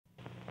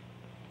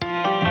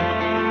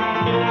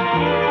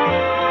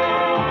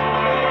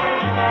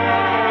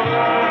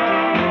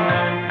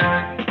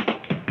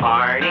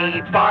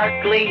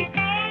Barkley.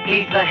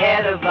 He's the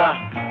head of the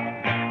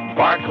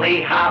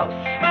Barkley house.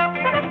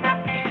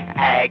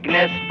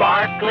 Agnes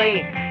Barkley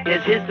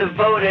is his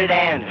devoted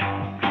and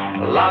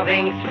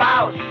loving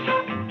spouse.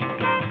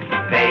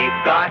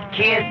 They've got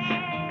kids,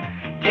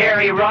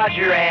 Terry,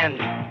 Roger, and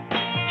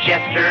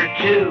Chester,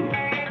 too.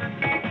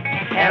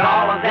 And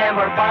all of them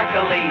are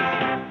Barkleys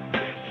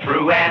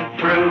through and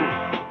through.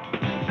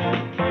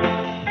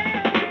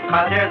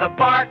 'Cause they're the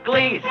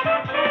Barkleys,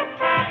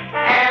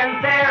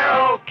 and they're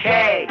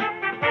okay.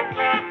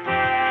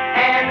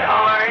 And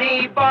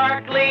Arnie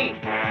Barkley,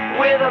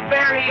 with a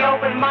very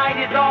open mind,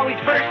 is always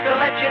first to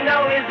let you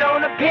know his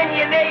own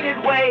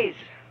opinionated ways.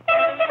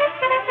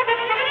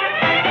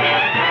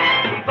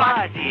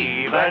 But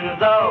even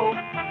though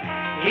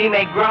he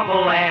may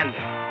grumble and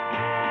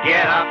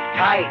get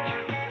uptight,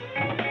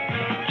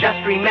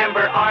 just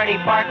remember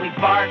Arnie Barkley's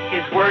bark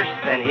is worse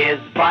than his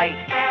bite.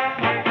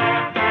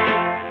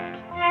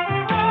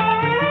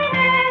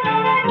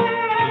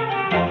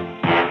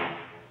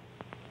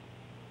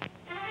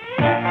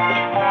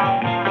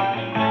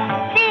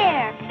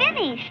 There,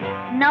 finished.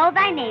 Know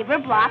thy neighbor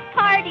block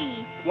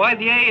party. Why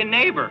the A in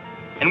neighbor?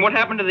 And what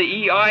happened to the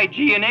E, I,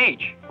 G, and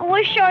H?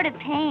 We're short of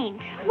paint.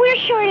 We're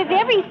short of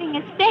everything,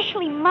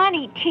 especially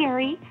money,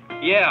 Terry.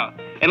 Yeah,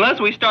 unless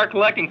we start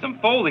collecting some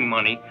folding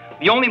money,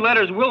 the only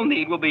letters we'll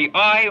need will be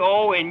I,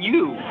 O, and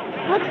U.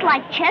 Looks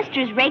like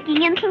Chester's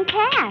raking in some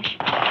cash.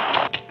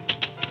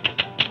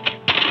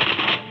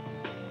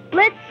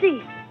 Let's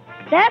see.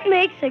 That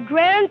makes a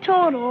grand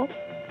total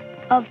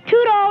of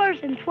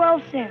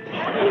 $2.12.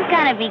 You've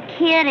got to be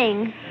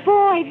kidding.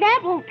 Boy,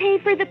 that won't pay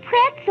for the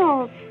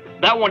pretzels.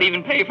 That won't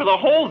even pay for the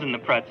holes in the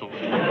pretzels.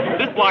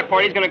 This block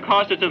party's going to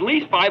cost us at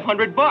least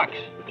 $500.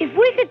 If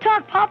we could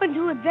talk Pop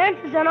into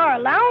advances on our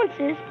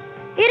allowances,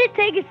 it'd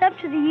take us up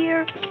to the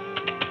year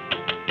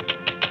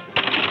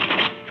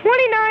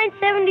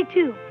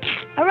 2972,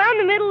 around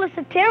the middle of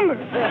September.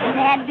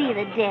 That'd be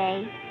the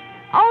day.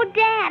 Oh,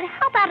 Dad,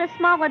 how about a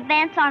small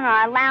advance on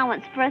our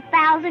allowance for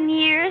 1,000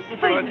 years?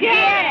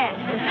 Forget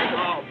it.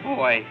 Oh,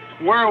 boy.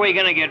 Where are we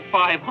going to get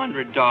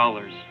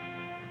 $500?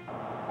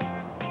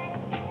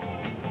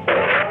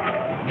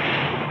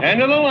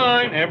 End of the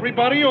line.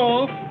 Everybody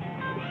off.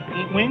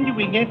 When do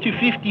we get to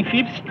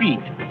 55th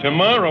Street?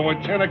 Tomorrow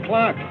at 10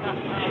 o'clock.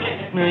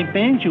 My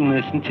banjo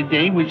lesson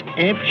today was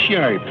F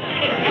sharp.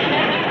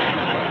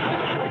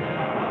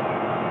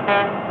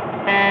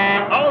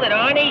 Hold it,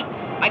 Arnie.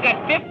 I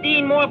got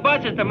 15 more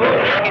buses to move.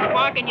 You can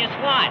park in your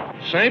slot.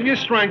 Save your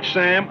strength,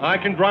 Sam. I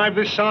can drive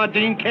this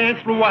sardine can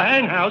through a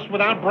hang house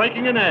without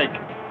breaking an egg.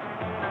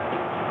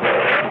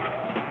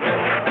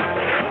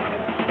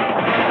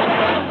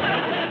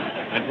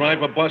 I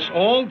drive a bus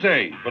all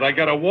day, but I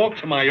gotta walk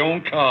to my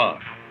own car.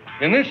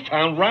 In this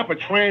town, rapid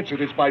transit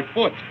is by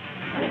foot.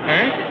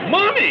 Huh?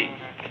 Money!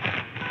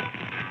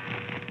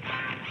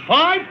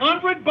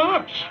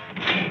 $500!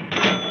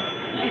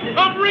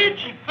 I'm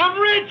rich! I'm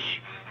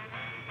rich!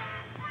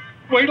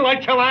 Wait till I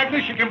tell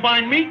Agnes you can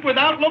buy meat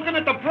without looking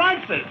at the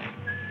prices.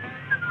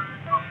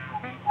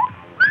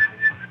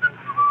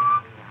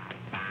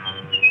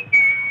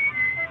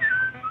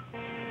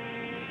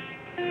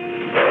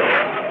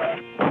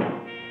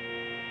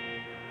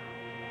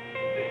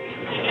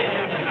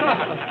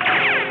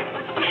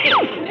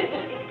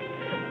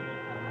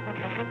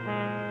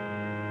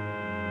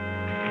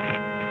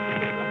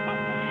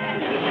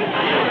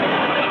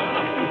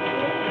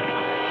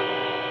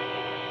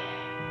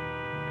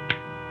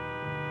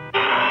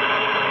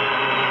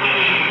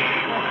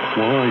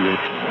 Quiet.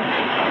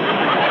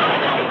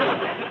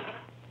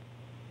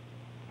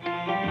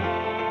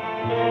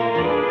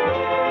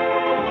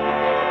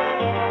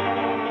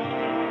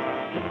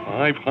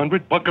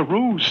 $500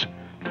 buckaroos.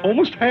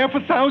 Almost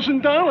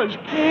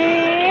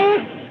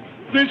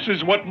 $1,000. This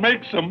is what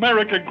makes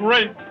America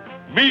great.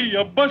 Me,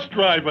 a bus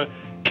driver,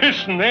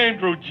 kissing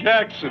Andrew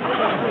Jackson.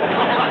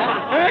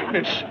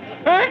 Agnes!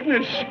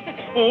 Agnes!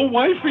 Oh,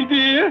 wifey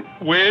dear,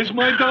 where's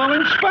my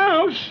darling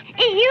spouse?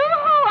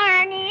 Yoo-hoo,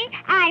 Arnie.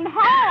 I'm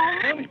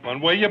home. Honey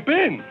bun, where you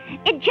been?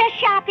 Just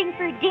shopping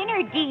for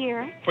dinner,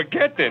 dear.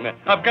 Forget dinner.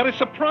 I've got a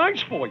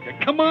surprise for you.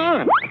 Come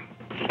on.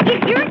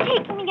 If you're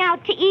taking me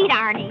out to eat,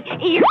 Arnie,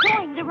 you're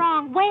going the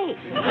wrong way.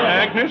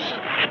 Agnes,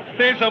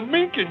 there's a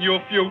mink in your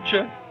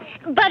future.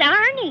 But,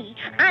 Arnie,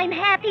 I'm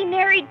happy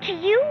married to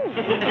you.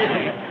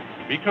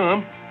 Be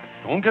calm.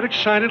 Don't get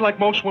excited like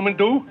most women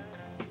do.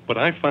 But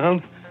I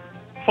found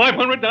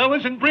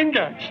 $500 in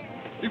bringax.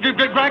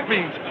 Crack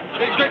beans.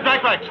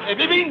 Crack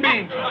bean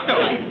beans. No.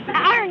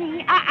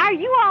 Arnie, are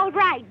you all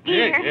right,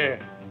 dear? Yeah.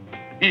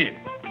 Here.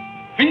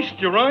 Feast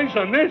your eyes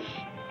on this.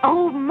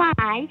 Oh,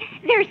 my.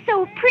 They're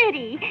so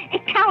pretty.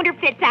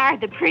 Counterfeits are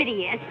the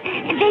prettiest.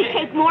 They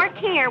take more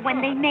care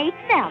when they make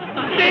them.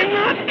 They're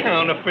not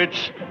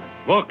counterfeits.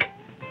 Look,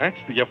 that's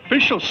the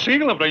official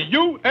seal of the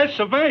U.S.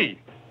 of A.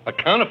 A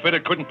counterfeiter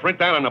couldn't print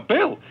that on a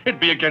bill. It'd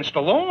be against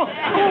the law.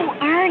 Oh,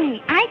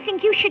 Arnie, I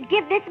think you should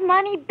give this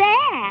money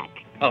back.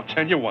 I'll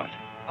tell you what.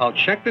 I'll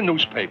check the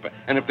newspaper,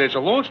 and if there's a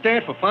lost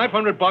ad for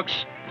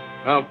 $500,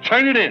 I'll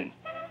turn it in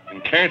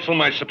and cancel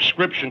my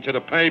subscription to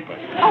the paper.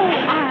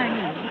 Oh,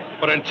 Arnie.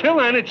 But until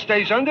then, it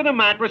stays under the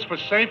mattress for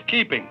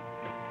safekeeping.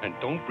 And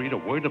don't breathe a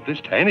word of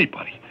this to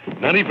anybody,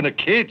 not even the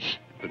kids.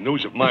 The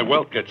news of my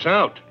wealth gets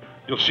out.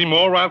 You'll see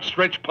more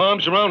outstretched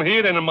palms around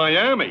here than in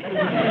Miami.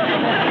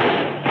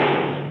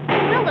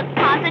 We'll look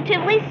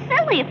positively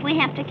silly if we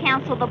have to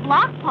cancel the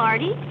block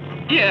party.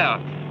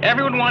 Yeah,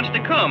 everyone wants to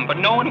come, but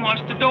no one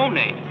wants to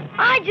donate.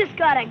 I just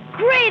got a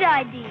great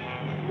idea.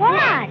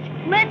 What?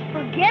 Let's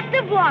forget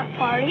the block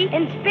party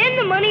and spend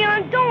the money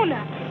on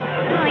donuts.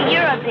 Oh,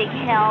 you're a big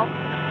help.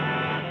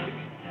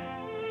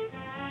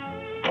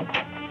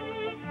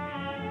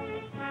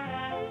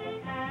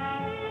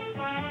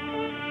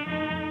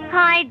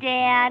 Hi,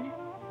 Dad.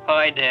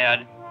 Hi,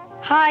 Dad.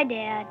 Hi,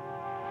 Dad.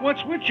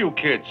 What's with you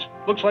kids?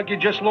 Looks like you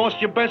just lost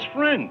your best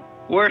friend.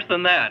 Worse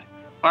than that.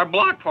 Our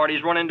block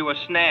party's run into a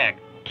snag.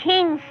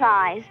 King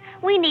size.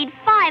 We need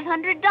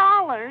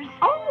 $500.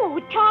 Oh,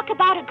 talk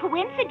about a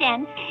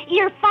coincidence.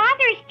 Your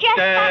father's just...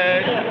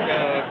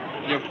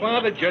 Your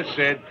father just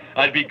said,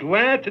 I'd be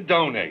glad to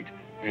donate.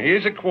 And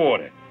here's a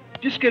quarter.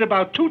 Just get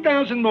about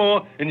 2,000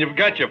 more, and you've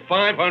got your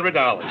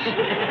 $500.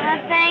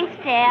 Thanks,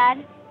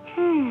 Dad.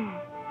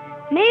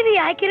 Maybe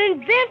I can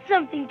invent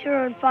something to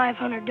earn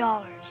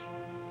 $500.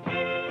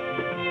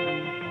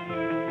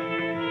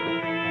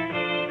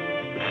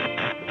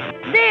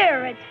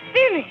 There, it's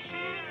finished.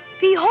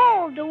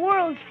 Behold, the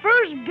world's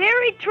first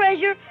buried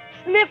treasure,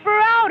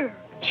 Sniffer Outer.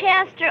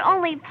 Chester,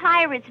 only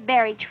pirates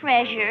bury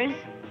treasures.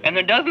 And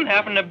there doesn't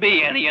happen to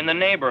be any in the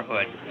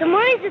neighborhood. The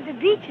money's at the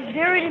beach is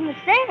buried in the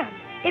sand.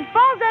 It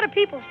falls out of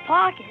people's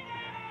pockets.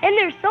 And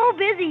they're so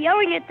busy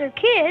yelling at their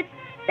kids,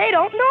 they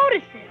don't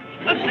notice it.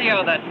 Let's see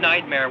how that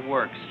nightmare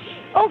works.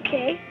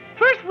 Okay,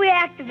 first we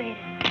activate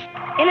it.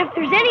 And if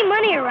there's any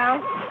money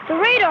around, the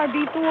radar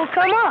beeper will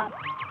come up.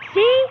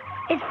 See?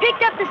 It's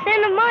picked up the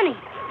scent of money.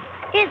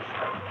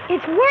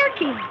 It's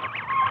working.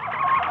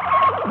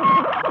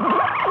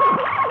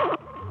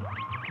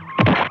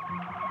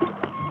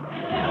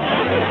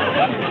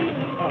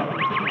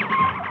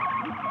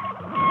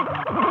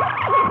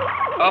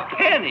 A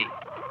penny.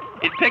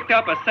 It picked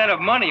up a cent of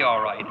money,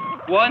 all right.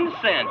 1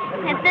 cent.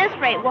 At this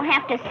rate, we'll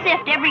have to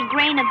sift every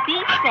grain of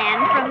beach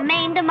sand from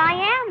Maine to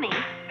Miami.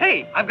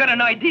 Hey, I've got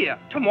an idea.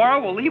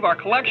 Tomorrow we'll leave our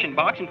collection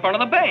box in front of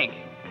the bank.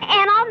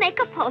 And I'll make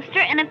a poster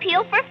and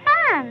appeal for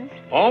funds.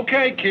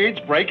 Okay, kids,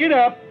 break it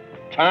up.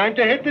 Time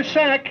to hit the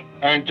sack.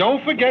 And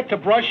don't forget to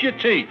brush your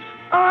teeth.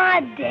 Aw,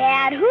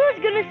 Dad, who's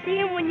gonna see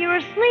him when you're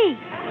asleep?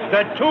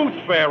 The tooth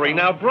fairy.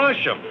 Now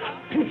brush them.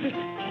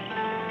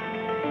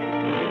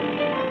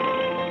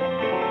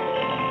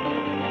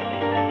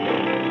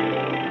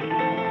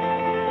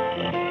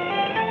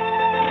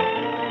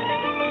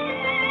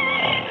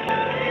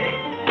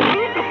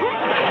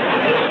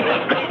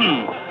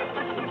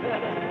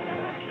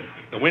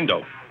 The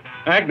window.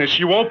 Agnes,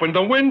 you opened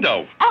the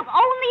window.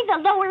 Only the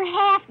lower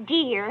half,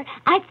 dear.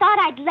 I thought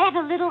I'd let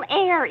a little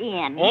air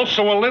in.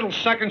 Also a little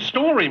second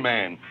story,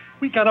 man.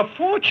 We got a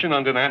fortune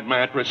under that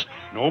mattress.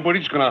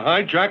 Nobody's gonna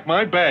hijack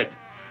my bed.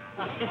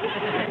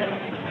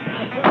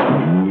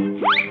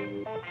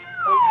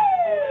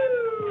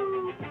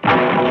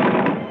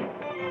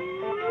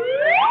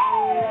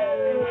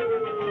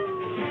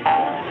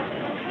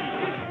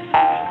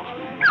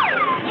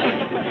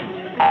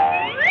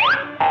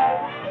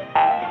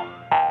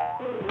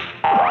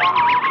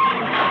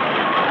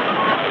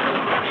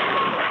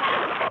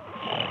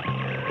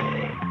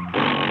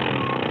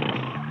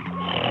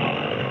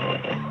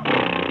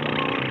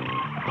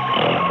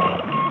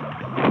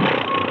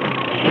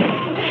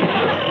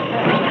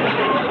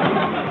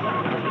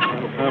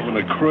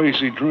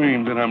 Crazy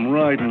dream that I'm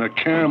riding a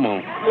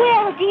camel.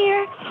 Well,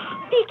 dear,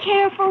 be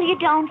careful you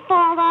don't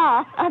fall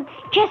off.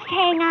 Just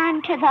hang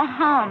on to the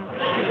hump.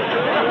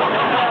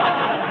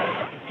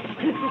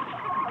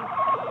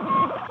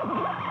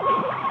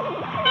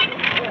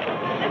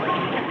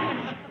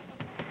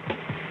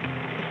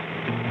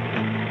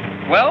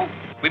 Well,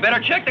 we better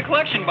check the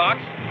collection box.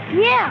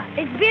 Yeah,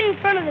 it's been in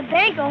front of the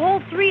bank a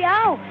whole 3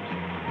 hours.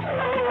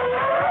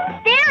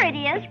 There it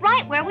is,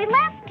 right where we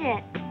left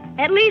it.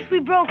 At least we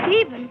broke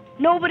even.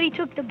 Nobody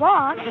took the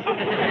box.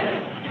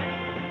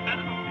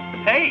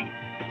 Hey,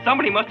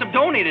 somebody must have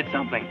donated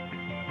something.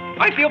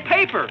 I feel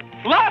paper.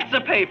 Lots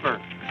of paper.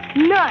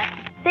 Nuts.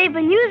 They've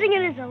been using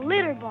it as a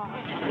litter box.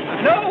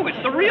 No,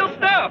 it's the real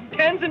stuff.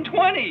 10s and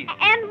 20s.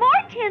 And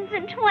more 10s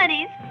and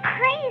 20s.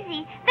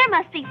 Crazy. There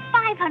must be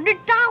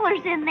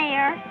 $500 in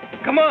there.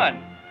 Come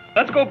on.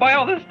 Let's go buy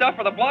all this stuff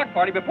for the block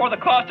party before the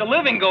cost of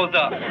living goes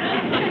up.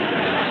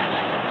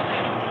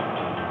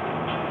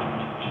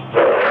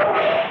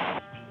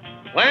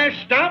 Last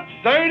stop,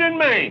 3rd and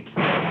Main.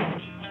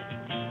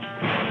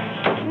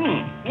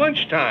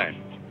 Lunchtime.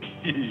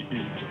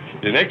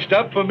 The next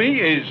stop for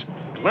me is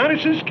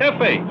Gladys's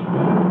Cafe.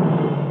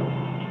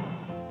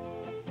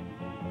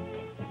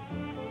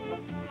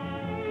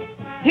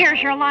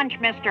 Here's your lunch,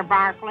 Mr.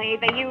 Barkley.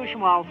 The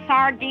usual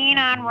sardine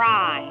on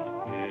rye.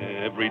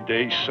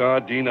 Everyday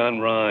sardine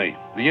on rye.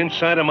 The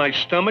inside of my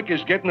stomach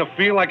is getting to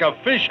feel like a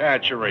fish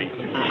hatchery.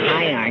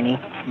 Hi, Arnie.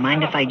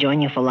 Mind if I join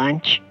you for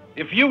lunch?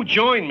 If you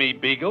join me,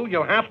 Beagle,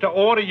 you'll have to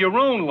order your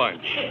own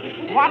lunch.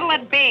 What'll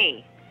it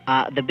be?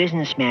 The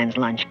businessman's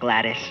lunch,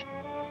 Gladys.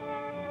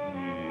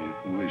 Yeah,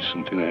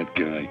 listen to that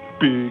guy.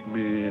 Big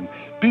man.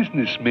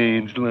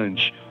 Businessman's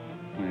lunch.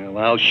 Well,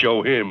 I'll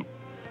show him.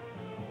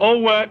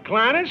 Oh,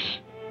 Gladys,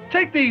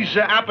 take these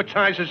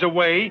appetizers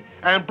away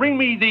and bring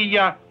me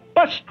the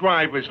bus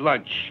driver's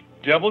lunch.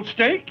 Double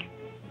steak,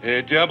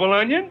 double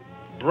onion,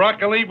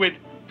 broccoli with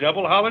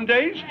double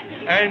hollandaise,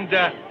 and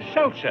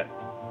salsa.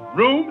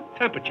 Room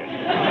temperature.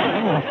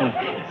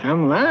 Oh,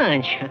 some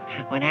lunch.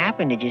 What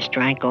happened? Did you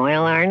strike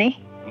oil, Arnie?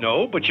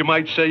 No, but you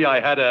might say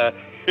I had a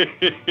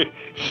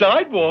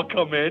sidewalk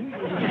come in.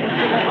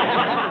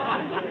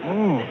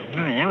 Oh,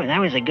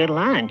 that was a good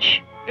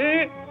lunch.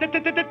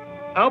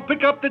 I'll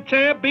pick up the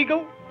tab,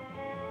 Beagle.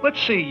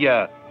 Let's see,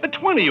 the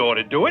 20 ought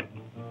to do it.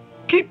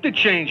 Keep the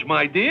change,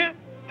 my dear.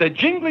 The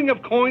jingling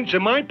of coins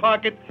in my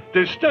pocket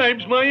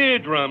disturbs my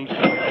eardrums.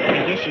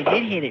 I guess you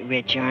did hit it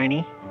rich,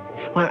 Arnie.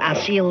 Well, I'll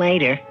see you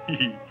later.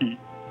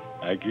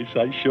 I guess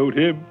I showed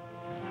him.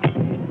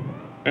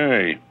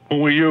 Hey,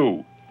 who are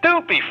you?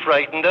 Don't be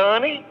frightened,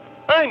 Arnie.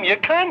 I'm your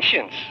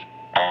conscience.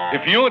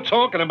 If you're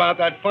talking about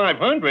that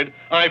 500,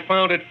 I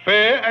found it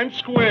fair and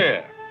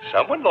square.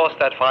 Someone lost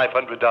that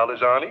 $500,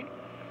 Arnie.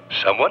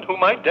 Someone who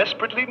might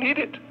desperately need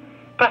it.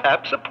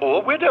 Perhaps a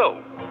poor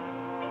widow.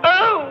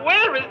 Oh,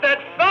 where is that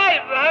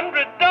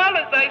 $500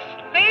 I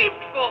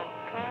slaved for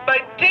by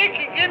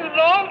taking in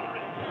laundry?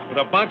 With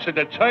a box of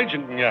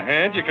detergent in your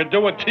hand, you could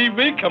do a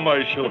TV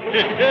commercial.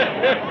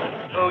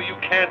 Oh, you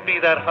can't be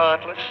that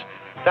heartless.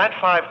 That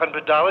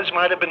 $500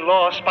 might have been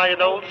lost by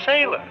an old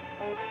sailor.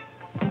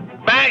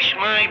 Bash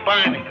my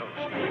barnacles.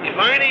 If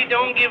Arnie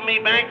don't give me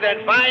back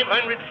that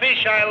 500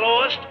 fish I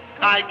lost,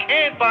 I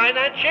can't buy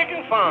that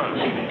chicken farm.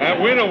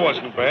 That winter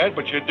wasn't bad,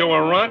 but you'd do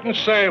a rotten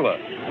sailor.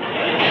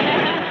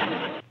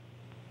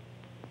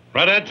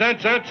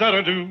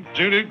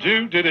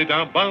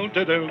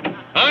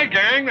 Hi,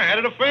 gang. The head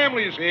of the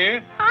family is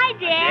here. Hi,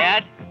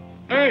 Dad. Dad,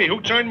 Hey,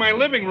 who turned my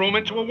living room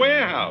into a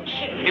warehouse?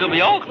 it'll be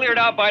all cleared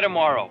out by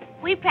tomorrow.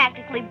 We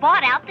practically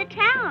bought out the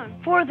town.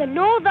 For the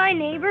Know Thy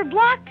Neighbor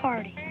block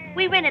party.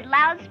 We rented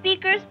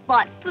loudspeakers,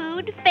 bought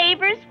food,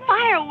 favors,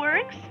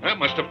 fireworks. That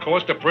must have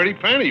cost a pretty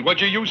penny.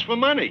 What'd you use for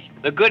money?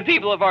 The good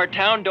people of our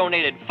town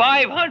donated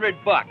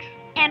 $500.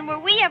 And were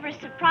we ever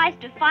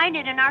surprised to find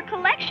it in our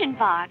collection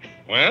box?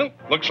 Well,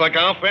 looks like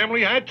our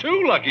family had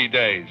 2 lucky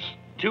days.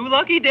 2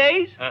 lucky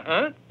days?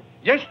 Uh-huh.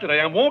 Yesterday,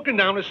 I'm walking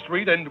down the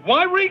street, and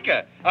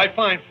Eureka! I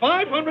find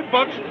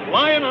 $500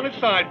 lying on the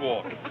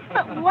sidewalk.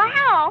 But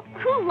wow,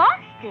 who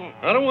lost it?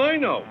 How do I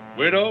know?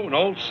 Widow, an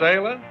old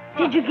sailor?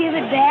 Did you give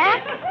it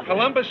back?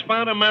 Columbus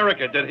found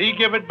America. Did he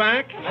give it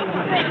back?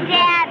 But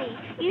Daddy,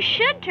 you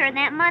should turn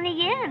that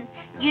money in.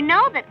 You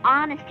know that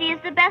honesty is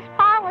the best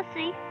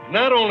policy.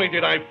 Not only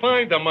did I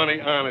find the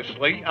money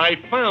honestly, I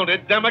found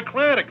it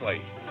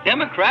democratically.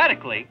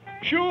 Democratically?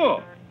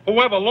 Sure.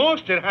 Whoever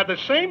lost it had the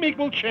same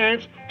equal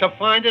chance to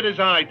find it as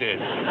I did.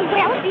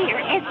 Well, dear,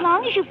 as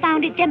long as you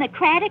found it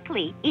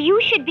democratically,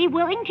 you should be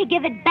willing to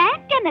give it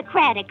back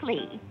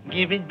democratically.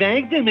 Give it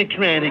back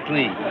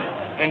democratically.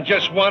 And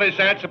just what is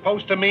that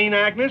supposed to mean,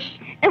 Agnes?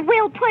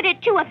 We'll put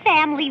it to a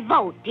family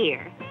vote,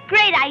 dear.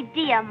 Great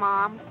idea,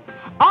 Mom.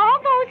 All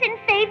those in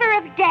favor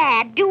of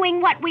Dad doing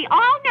what we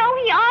all know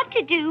he ought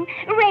to do,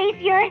 raise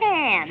your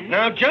hand.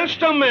 Now,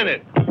 just a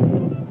minute.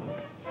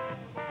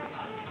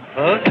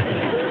 Huh?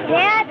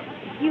 Dad,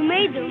 you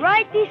made the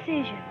right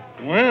decision.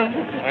 Well,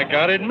 I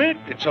gotta admit,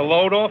 it's a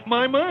load off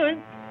my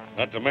mind.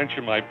 Not to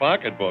mention my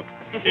pocketbook.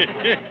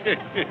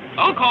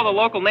 I'll call the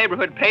local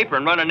neighborhood paper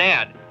and run an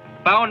ad.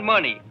 Found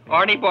money,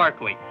 Arnie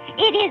Barkley.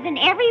 It isn't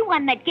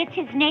everyone that gets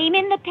his name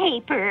in the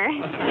paper.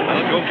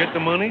 I'll go get the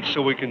money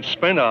so we can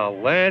spend our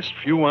last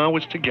few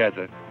hours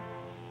together.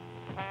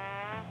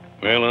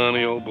 Well,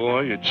 Arnie, old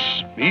boy,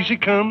 it's easy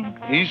come,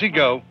 easy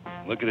go.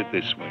 Look at it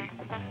this way.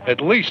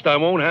 At least I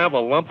won't have a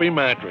lumpy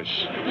mattress.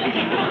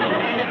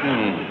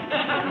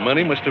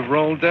 Money must have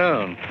rolled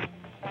down.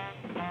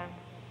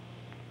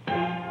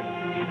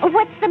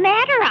 What's the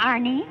matter,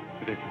 Arnie?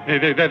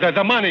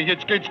 The money,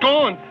 it's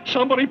gone.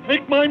 Somebody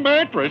picked my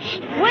mattress.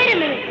 Wait a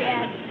minute,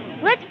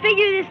 Dad. Let's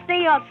figure this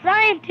thing out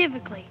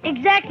scientifically.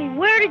 Exactly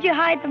where did you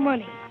hide the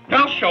money?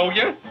 I'll show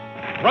you.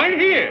 Right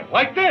here,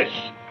 like this.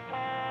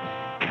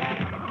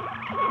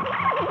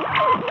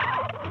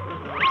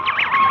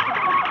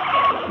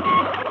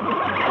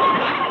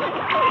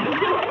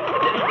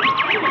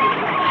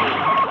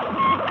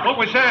 What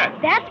was that?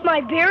 That's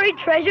my buried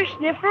treasure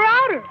sniffer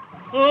outer.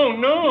 Oh,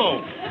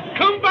 no.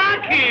 Come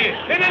back here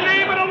in the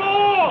name of the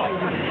law.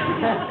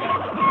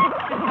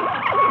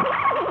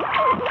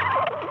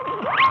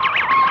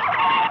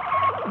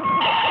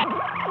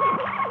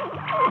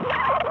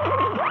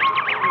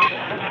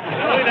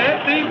 Boy,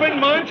 that thieving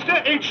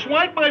monster, it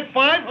swiped my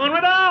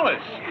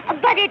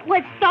 $500. But it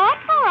was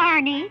thoughtful,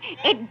 Arnie.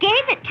 It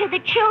gave it to the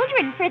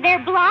children for their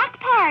block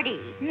party.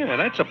 Yeah,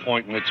 that's a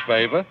point in its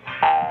favor.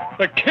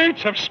 The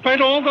kids have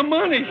spent all the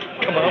money.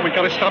 Come on, we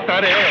gotta stop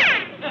that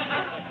ad.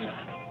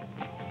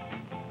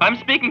 I'm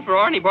speaking for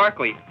Arnie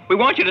Barkley. We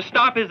want you to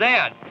stop his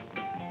ad.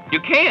 You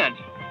can't.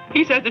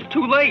 He says it's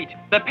too late.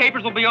 The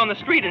papers will be on the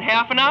street in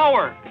half an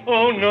hour.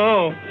 Oh,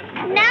 no.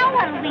 Now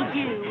what'll we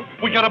do?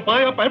 We gotta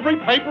buy up every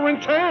paper in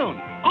town.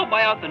 I'll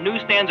buy out the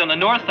newsstands on the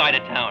north side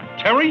of town.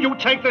 Terry, you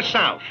take the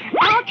south.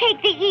 I'll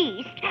take the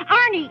east.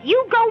 Arnie,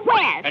 you go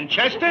west. And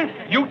Chester,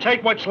 you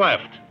take what's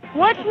left.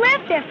 What's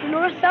left after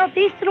north, south,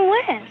 east, and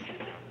west?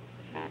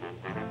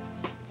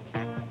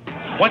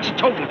 What's the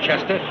total,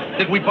 Chester?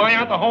 Did we buy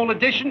out the whole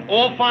edition,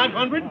 all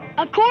 500?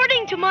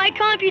 According to my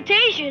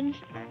computations,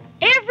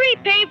 every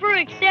paper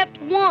except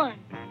one.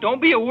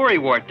 Don't be a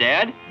worrywart,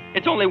 Dad.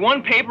 It's only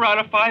one paper out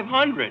of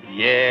 500.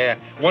 Yeah,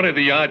 what are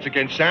the odds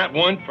against that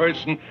one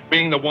person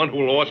being the one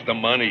who lost the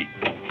money?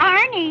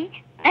 Arnie,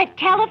 a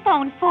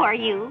telephone for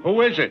you.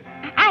 Who is it?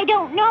 I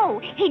don't know.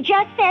 He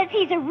just says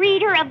he's a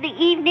reader of the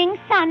Evening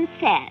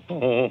Sunset.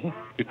 Oh,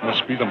 it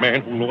must be the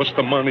man who lost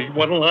the money.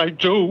 What'll I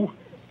do?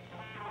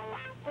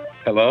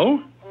 Hello?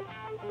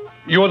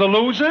 You're the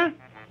loser?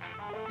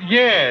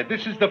 Yeah,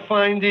 this is the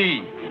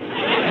findee.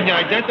 Can you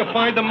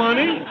identify the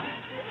money?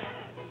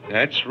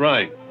 That's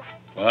right.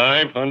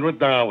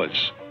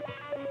 $500.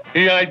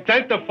 He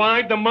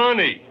identified the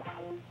money.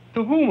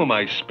 To whom am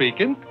I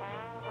speaking?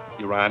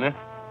 Your Honor?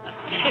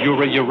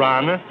 You're a Your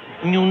Honor?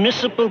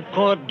 Municipal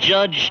Court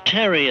Judge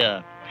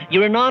Terrier.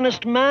 You're an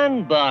honest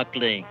man,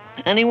 Barkley.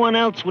 Anyone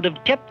else would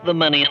have kept the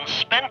money and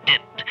spent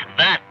it.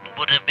 That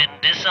would have been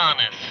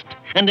dishonest.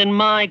 And in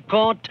my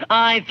court,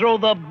 I throw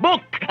the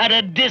book at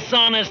a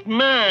dishonest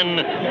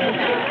man.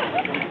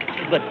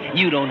 But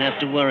you don't have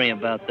to worry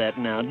about that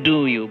now,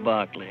 do you,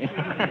 Barkley?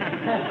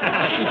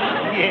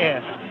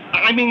 Yeah.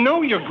 I mean,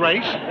 no, Your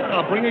Grace.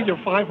 I'll bring her your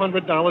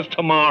 $500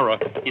 tomorrow.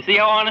 You see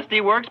how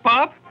honesty works,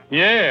 Pop?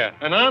 Yeah,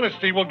 and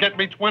honesty will get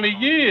me 20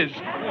 years.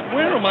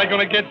 Where am I going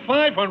to get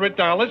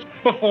 $500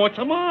 before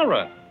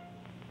tomorrow?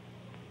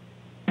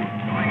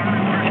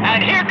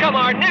 And here come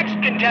our next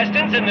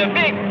contestants in the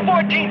big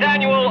 14th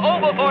annual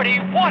Over 40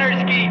 water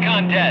ski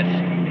contest.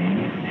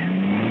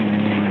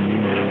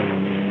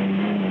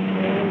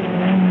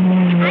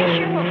 I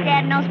sure hope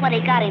Dad knows what he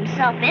got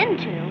himself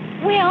into.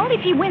 Well,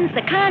 if he wins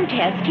the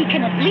contest, he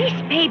can at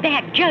least pay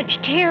back Judge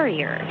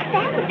Terrier.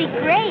 That would be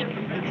great,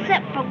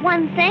 except for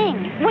one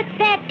thing. What's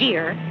that,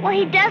 dear? Well,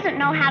 he doesn't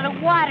know how to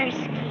water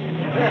ski.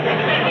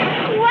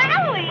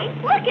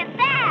 Wowie! Look at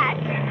that!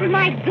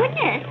 My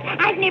goodness,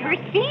 I've never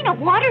seen a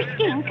water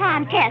skiing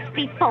contest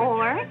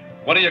before.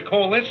 What do you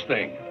call this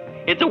thing?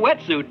 It's a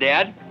wetsuit,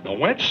 Dad. A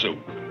wetsuit?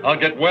 I'll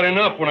get wet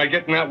enough when I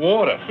get in that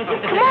water.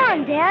 Come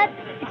on, Dad.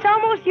 It's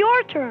almost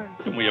your turn.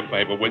 Do me a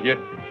favor, will you?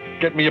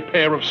 Get me a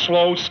pair of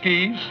slow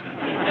skis.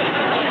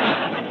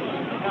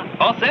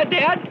 All set,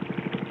 Dad?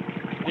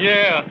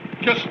 Yeah,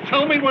 just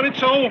tell me when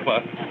it's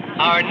over.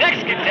 Our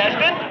next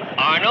contestant,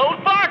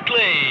 Arnold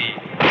Barkley.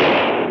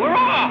 We're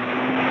off!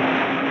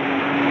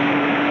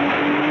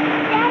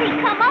 Daddy,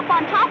 come up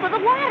on top of the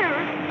water.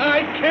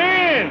 I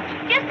can't!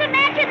 Just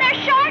imagine there's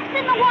sharks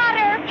in the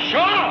water.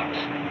 Sharks!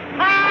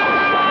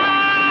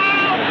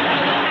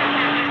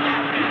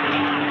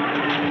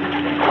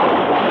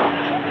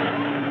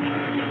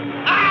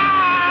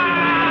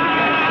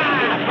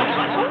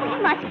 Oh,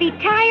 he must be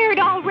tired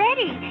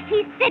already.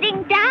 He's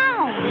sitting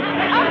down.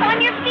 Up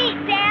on your feet,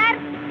 Dad.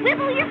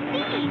 Swivel your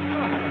feet.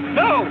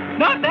 No,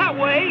 not that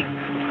way.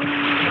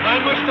 I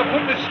must have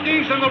put the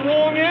skis on the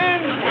wrong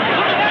end.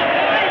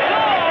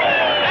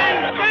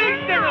 And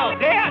face now,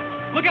 Dad,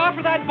 look out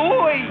for that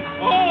buoy.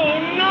 Oh,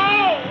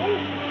 no!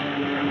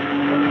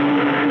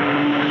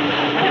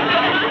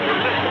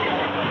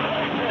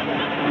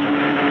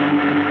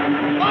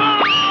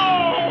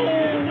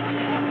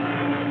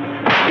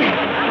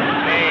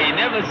 Hey,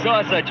 never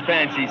saw such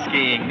fancy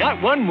skiing.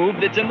 Not one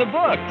move that's in the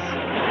books.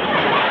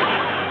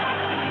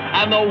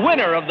 And the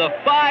winner of the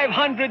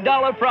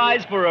 $500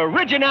 prize for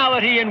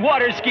originality in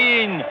water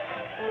skiing,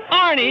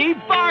 Arnie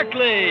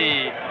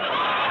Barkley.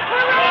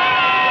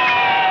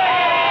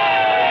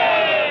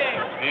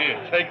 Here,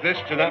 take this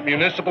to that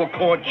municipal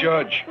court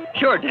judge.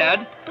 Sure,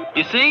 Dad.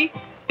 You see?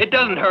 It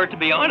doesn't hurt to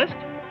be honest.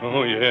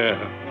 Oh,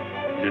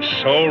 yeah. You're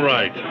so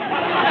right.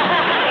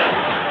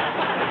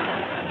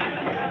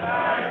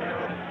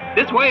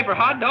 This way for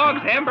hot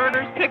dogs,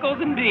 hamburgers, pickles,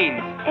 and beans.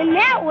 And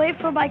that way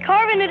for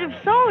bicarbonate of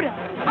soda.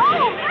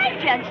 Oh, hi,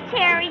 Judge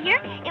Terrier.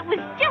 It was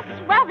just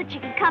swell that you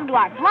could come to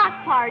our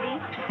block party.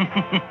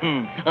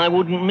 I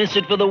wouldn't miss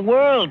it for the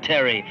world,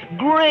 Terry.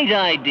 Great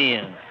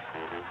idea.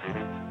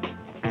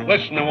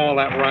 Listen to all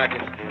that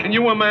racket. Can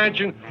you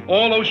imagine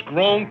all those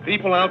grown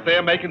people out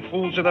there making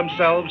fools of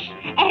themselves?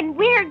 And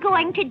we're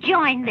going to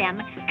join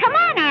them. Come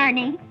on,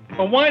 Arnie.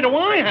 Well, why do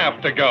I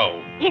have to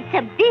go? It's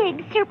a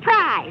big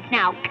surprise.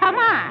 Now, come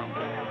on.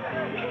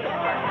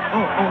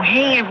 Oh,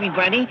 hey,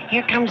 everybody.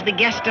 Here comes the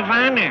guest of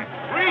honor.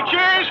 3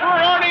 cheers for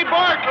Arnie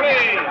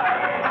Barkley!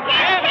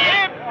 Hip,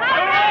 hip,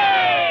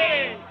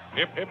 hooray!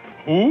 Hip, hip,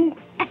 who?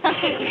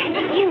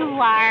 You,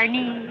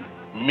 Arnie.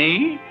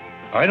 Me?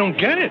 I don't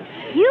get it.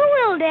 You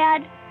will,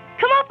 Dad.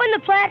 Come up on the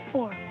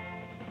platform.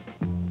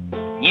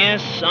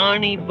 Yes,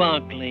 Arnie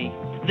Barkley.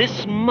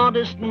 This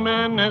modest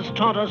man has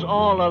taught us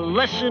all a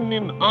lesson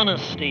in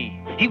honesty.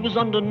 He was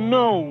under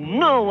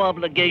no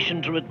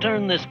obligation to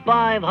return this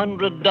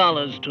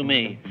 $500 to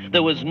me.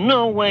 There was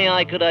no way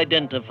I could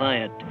identify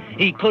it.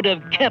 He could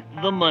have kept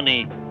the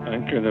money. I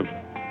could have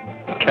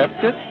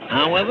kept it?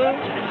 However,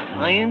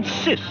 I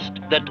insist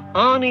that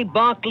Arnie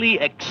Barkley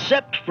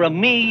accept from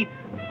me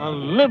a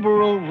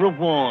liberal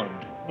reward.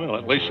 Well,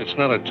 at least it's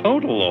not a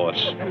total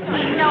loss. We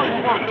know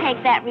you won't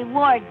take that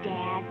reward,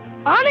 Dad.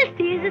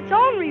 Honesty is its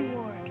own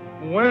reward.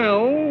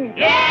 Well...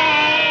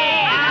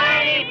 Yay!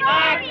 Arnie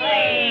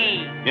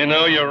Barkley! You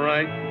know, you're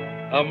right.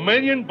 $1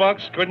 million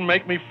couldn't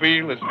make me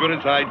feel as good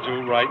as I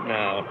do right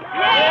now.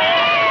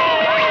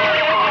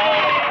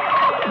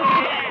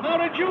 How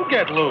did you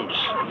get loose?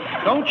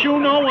 Don't you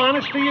know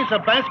honesty is the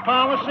best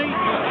policy?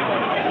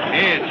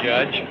 Here,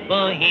 Judge.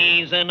 For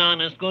he's an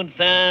honest good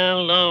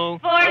fellow.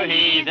 For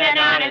he's an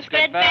honest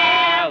good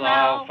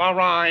fellow. For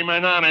I'm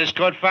an honest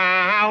good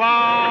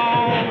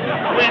fellow.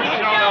 Which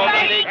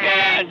nobody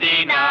can